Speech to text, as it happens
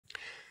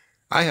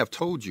I have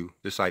told you,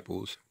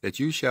 disciples, that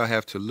you shall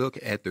have to look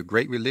at the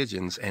great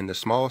religions and the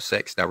small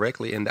sects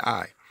directly in the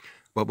eye,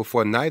 but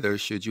before neither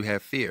should you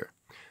have fear.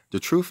 The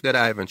truth that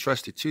I have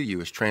entrusted to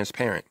you is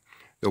transparent.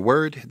 The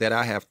word that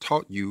I have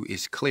taught you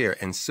is clear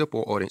and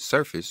simple on its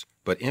surface,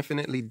 but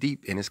infinitely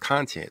deep in its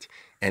content,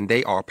 and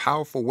they are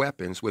powerful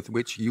weapons with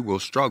which you will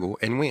struggle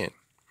and win.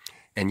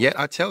 And yet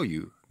I tell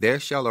you, there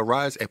shall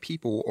arise a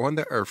people on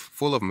the earth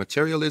full of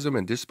materialism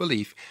and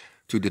disbelief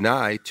to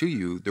deny to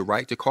you the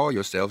right to call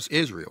yourselves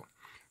Israel,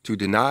 to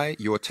deny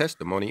your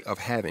testimony of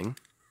having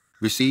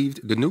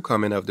received the new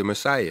coming of the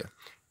Messiah.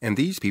 And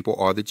these people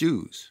are the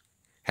Jews.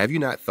 Have you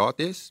not thought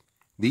this?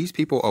 These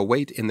people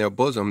await in their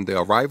bosom the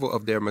arrival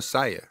of their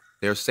Messiah,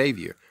 their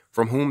Savior,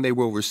 from whom they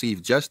will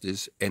receive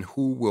justice and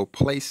who will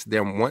place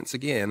them once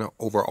again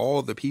over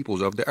all the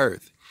peoples of the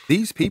earth.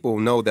 These people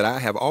know that I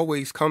have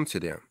always come to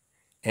them.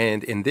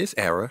 And in this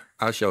era,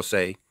 I shall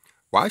say,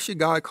 why should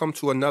God come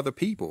to another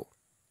people?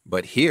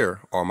 But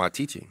here are my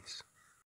teachings.